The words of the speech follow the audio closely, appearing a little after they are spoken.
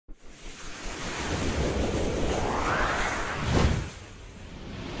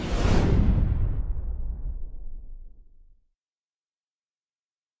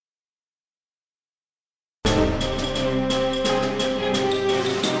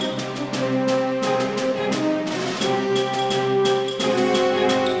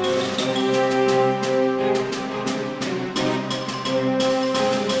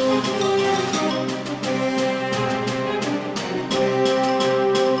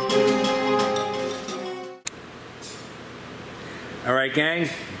Alright gang,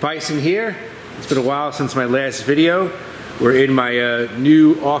 Bison here. It's been a while since my last video. We're in my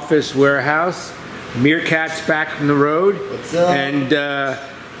new office warehouse. Meerkat's back from the road. What's up? And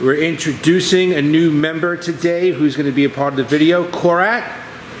we're introducing a new member today who's going to be a part of the video, Korat.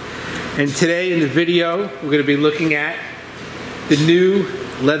 And today in the video, we're going to be looking at the new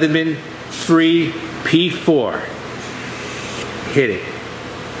Leatherman Free P4. Hit it.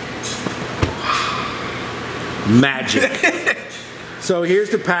 Magic. So here's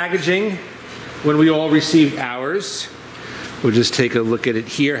the packaging when we all received ours. We'll just take a look at it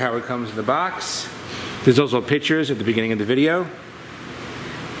here, how it comes in the box. There's also pictures at the beginning of the video.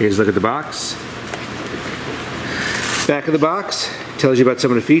 Here's a look at the box. Back of the box tells you about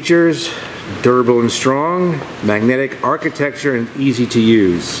some of the features. Durable and strong, magnetic architecture, and easy to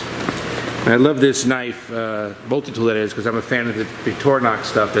use. And I love this knife, multi-tool that is, because I'm a fan of the Victorinox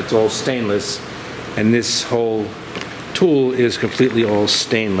stuff that's all stainless. And this whole tool is completely all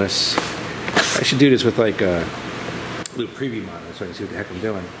stainless. I should do this with like a little preview monitor so I can see what the heck I'm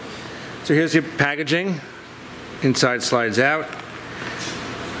doing. So here's your packaging. Inside slides out.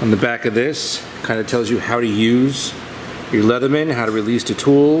 On the back of this, kind of tells you how to use your Leatherman, how to release the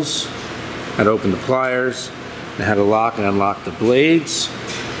tools, how to open the pliers, and how to lock and unlock the blades.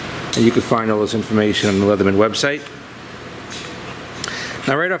 And you can find all this information on the Leatherman website.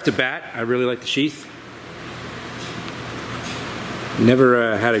 Now right off the bat, I really like the sheath.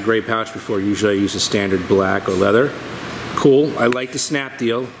 Never had a gray pouch before. Usually I use a standard black or leather. Cool. I like the snap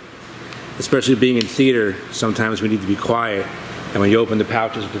deal, especially being in theater. Sometimes we need to be quiet, and when you open the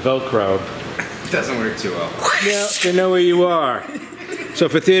pouches with the Velcro, it doesn't work too well. Yeah, they know where you are. So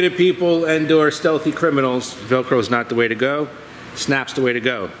for theater people and/or stealthy criminals, Velcro is not the way to go. Snap's the way to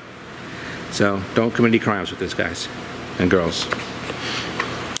go. So don't commit any crimes with this, guys and girls.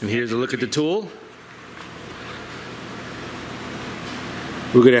 And here's a look at the tool.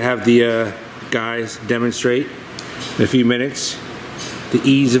 We're going to have the guys demonstrate in a few minutes the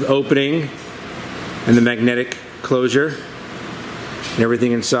ease of opening and the magnetic closure and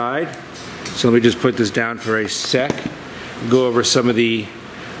everything inside. So let me just put this down for a sec, go over some of the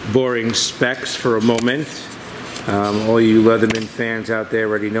boring specs for a moment. All you Leatherman fans out there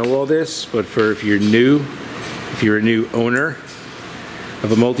already know all this, but if you're a new owner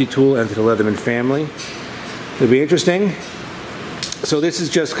of a multi-tool and to the Leatherman family, it'll be interesting. So this is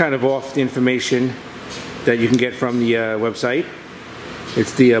just kind of off the information that you can get from the website.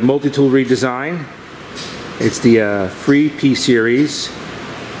 It's the multi-tool redesign. It's the Free P series.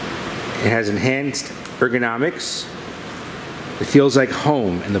 It has enhanced ergonomics. It feels like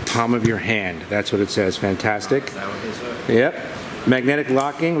home in the palm of your hand. That's what it says. Fantastic. Is that what they say? Yep. Magnetic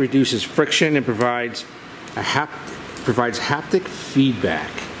locking reduces friction and provides haptic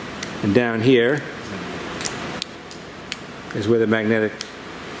feedback. And down here is where the magnetic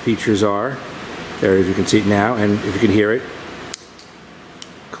features are. There, if you can see it now, and if you can hear it,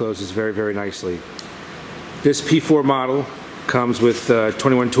 closes very, very nicely. This P4 model comes with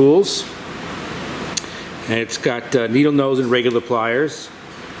 21 tools, and it's got needle nose and regular pliers,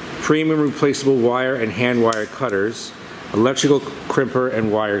 premium replaceable wire and hand wire cutters, electrical crimper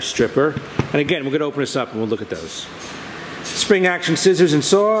and wire stripper. And again, we're going to open this up and we'll look at those. Spring action scissors and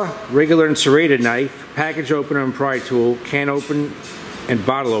saw, regular and serrated knife, package opener and pry tool, can open and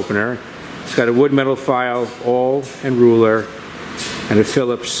bottle opener. It's got a wood metal file, awl and ruler, and a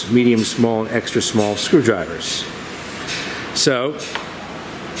Phillips medium, small, and extra small screwdrivers. So,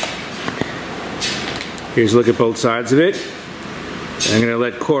 here's a look at both sides of it. I'm going to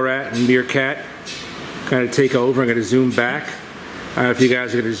let Korat and Meerkat kind of take over. I'm going to zoom back. I don't know if you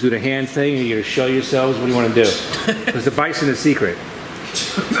guys are going to just do the hand thing, or you're going to show yourselves. What do you want to do? Because the bison is secret.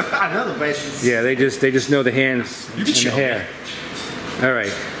 I know the bison. Yeah, they just know the hands and the hair. All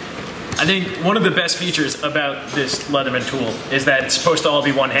right. I think one of the best features about this Leatherman tool is that it's supposed to all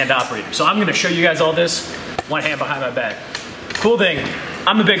be one-hand operated. So I'm going to show you guys all this, one hand behind my back. Cool thing,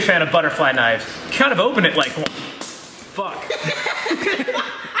 I'm a big fan of butterfly knives. Kind of open it like, fuck.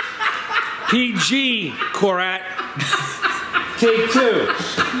 PG, Korat. Take two.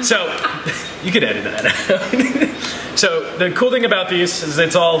 So, you could edit that out. So, the cool thing about these is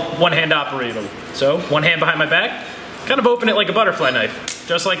it's all one-hand operatable. So, one hand behind my back, kind of open it like a butterfly knife.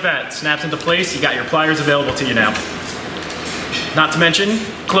 Just like that. Snaps into place, you got your pliers available to you now. Not to mention,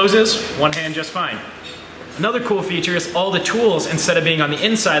 closes, one hand just fine. Another cool feature is all the tools, instead of being on the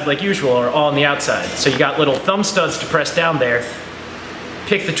inside like usual, are all on the outside. So you got little thumb studs to press down there.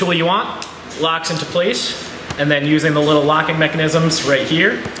 Pick the tool you want, locks into place, and then using the little locking mechanisms right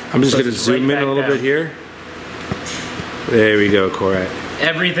here. I'm just going to zoom in a little bit here. There we go, Korat.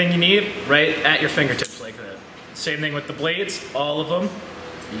 Everything you need right at your fingertips like that. Same thing with the blades, all of them.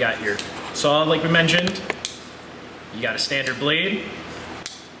 You got your saw, like we mentioned. You got a standard blade.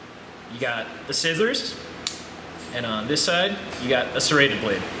 You got the scissors. And on this side, you got a serrated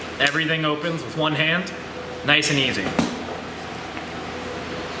blade. Everything opens with one hand, nice and easy.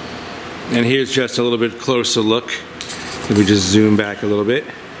 And here's just a little bit closer look. Let me just zoom back a little bit.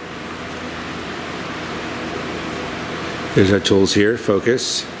 There's our tools here,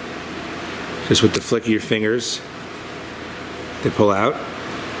 focus. Just with the flick of your fingers, they pull out.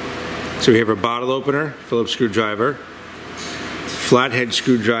 So we have a bottle opener, Phillips screwdriver, flathead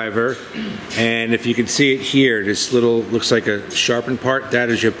screwdriver, and if you can see it here, this little, looks like a sharpened part, that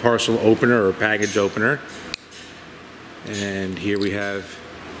is your parcel opener or package opener. And here we have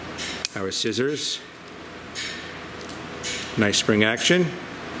our scissors. Nice spring action.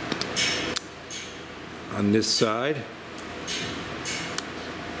 On this side,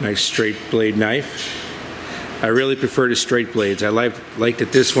 nice straight blade knife. I really prefer the straight blades. I like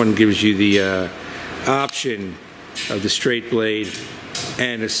that this one gives you the option of the straight blade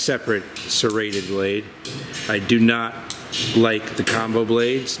and a separate serrated blade. I do not like the combo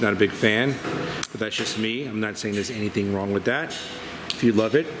blades, not a big fan, but that's just me. I'm not saying there's anything wrong with that. If you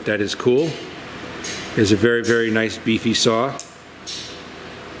love it, that is cool. There's a very, very nice beefy saw.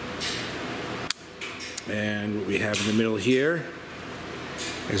 And what we have in the middle here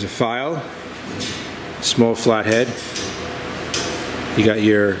is a file, small flathead. You got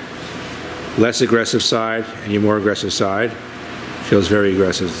your less aggressive side and your more aggressive side. Feels very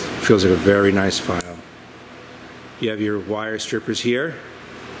aggressive. Feels like a very nice file. You have your wire strippers here.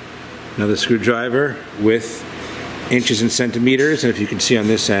 Another screwdriver with inches and centimeters, and if you can see on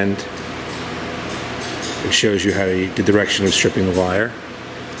this end, it shows you how the direction of stripping the wire.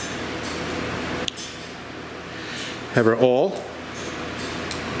 Have our awl,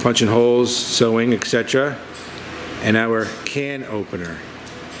 punching holes, sewing, etc. And our can opener.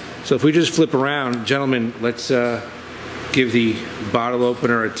 So if we just flip around, gentlemen, let's give the bottle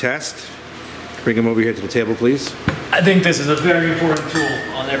opener a test. Bring him over here to the table, please. I think this is a very important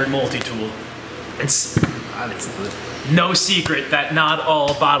tool on every multi-tool. It's no secret that not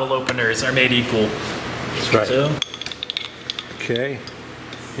all bottle openers are made equal. That's right. So. Okay,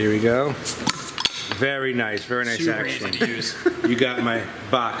 here we go. Very nice Super action. easy to use. You got my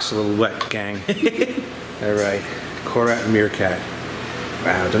box a little wet, gang. All right, Korat and Meerkat.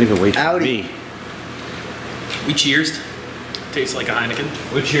 Wow, don't even wait for me. We cheersed. Tastes like a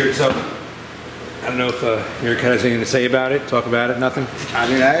Heineken. We cheered, so I don't know if Meerkat has anything to say about it, talk about it, nothing? I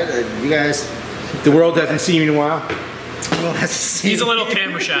mean, you guys... The world hasn't seen you in a while? Well, he's a little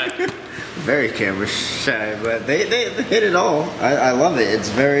camera shy. Very camera shy, but they hit it all. I love it. It's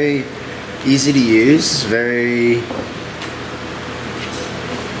very easy to use, very...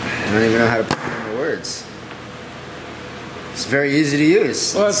 I don't even know how to put it into words. It's very easy to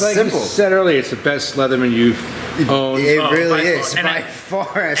use. Well, it's like simple. you said earlier, it's the best Leatherman you've owned. It really is, far. by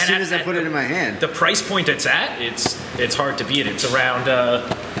far, as soon as I put it in my hand. The price point it's at, it's hard to beat. It's around,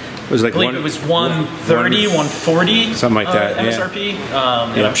 it was like I believe it was 130, 140. Something like that, MSRP.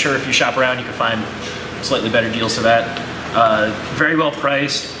 And I'm sure if you shop around, you can find slightly better deals to that. Very well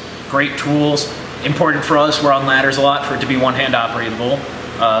priced, great tools. Important for us, we're on ladders a lot, for it to be one-hand operatable.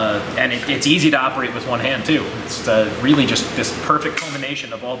 And it's easy to operate with one hand too. It's really just this perfect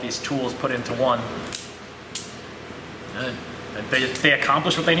culmination of all these tools put into one. They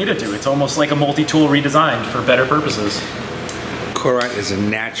accomplished what they needed to. It's almost like a multi-tool redesigned for better purposes. Korat is a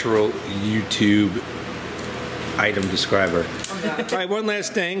natural YouTube item describer. All right, one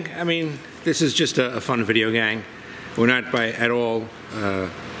last thing. I mean, this is just a fun video, gang. We're not at all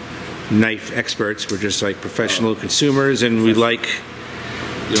knife experts. We're just like professional consumers, and we like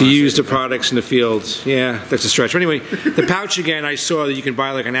to use the products in the field. Yeah, that's a stretch. But anyway, the pouch again, I saw that you can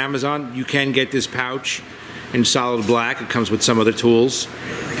buy like on Amazon. You can get this pouch in solid black. It comes with some other tools.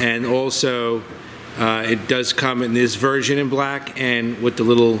 And also, it does come in this version in black and with the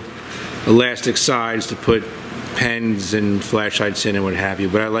little elastic sides to put pens and flashlights in and what have you.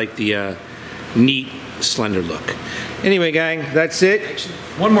 But I like the neat, slender look. Anyway, gang, that's it.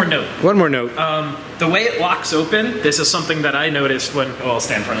 One more note. One more note. The way it locks open, this is something that I noticed when, oh, I'll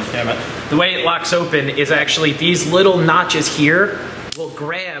stand in front of the camera. The way it locks open is actually these little notches here will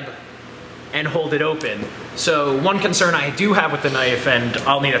grab and hold it open. So one concern I do have with the knife, and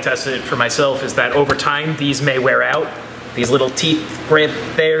I'll need to test it for myself, is that over time these may wear out. These little teeth grab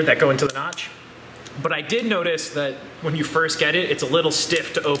there that go into the notch. But I did notice that when you first get it, it's a little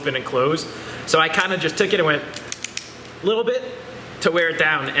stiff to open and close. So I kind of just took it and went a little bit to wear it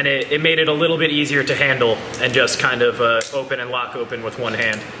down, and it made it a little bit easier to handle and just kind of open and lock open with one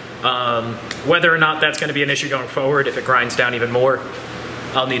hand. Whether or not that's going to be an issue going forward, if it grinds down even more,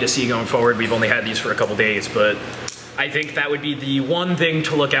 I'll need to see going forward. We've only had these for a couple days, but I think that would be the one thing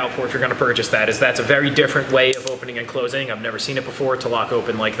to look out for if you're going to purchase that, is that's a very different way of opening and closing. I've never seen it before to lock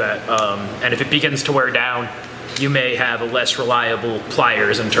open like that. And if it begins to wear down, you may have a less reliable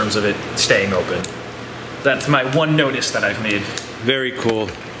pliers in terms of it staying open. That's my one notice that I've made. Very cool.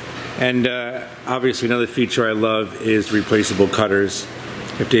 And obviously another feature I love is replaceable cutters.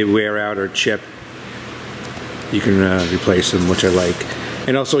 If they wear out or chip, you can replace them, which I like.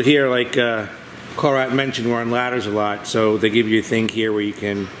 And also here, like Korat mentioned, we're on ladders a lot, so they give you a thing here where you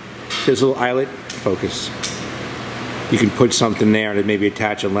can, there's a little eyelet, focus. You can put something there to maybe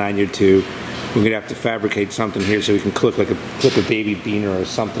attach a lanyard to. We're gonna have to fabricate something here so we can clip a baby beaner or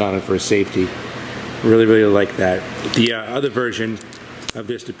something on it for safety. Really, really like that. The other version of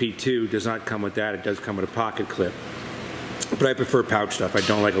this, the P2, does not come with that. It does come with a pocket clip. But I prefer pouch stuff. I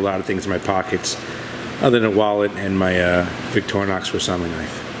don't like a lot of things in my pockets, other than a wallet and my Victorinox Wasabi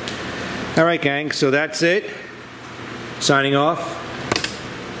knife. All right, gang, so that's it. Signing off,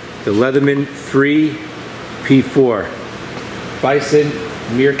 the Leatherman Free P4. Bison,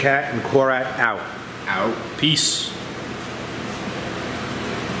 Meerkat, and Korat out. Peace.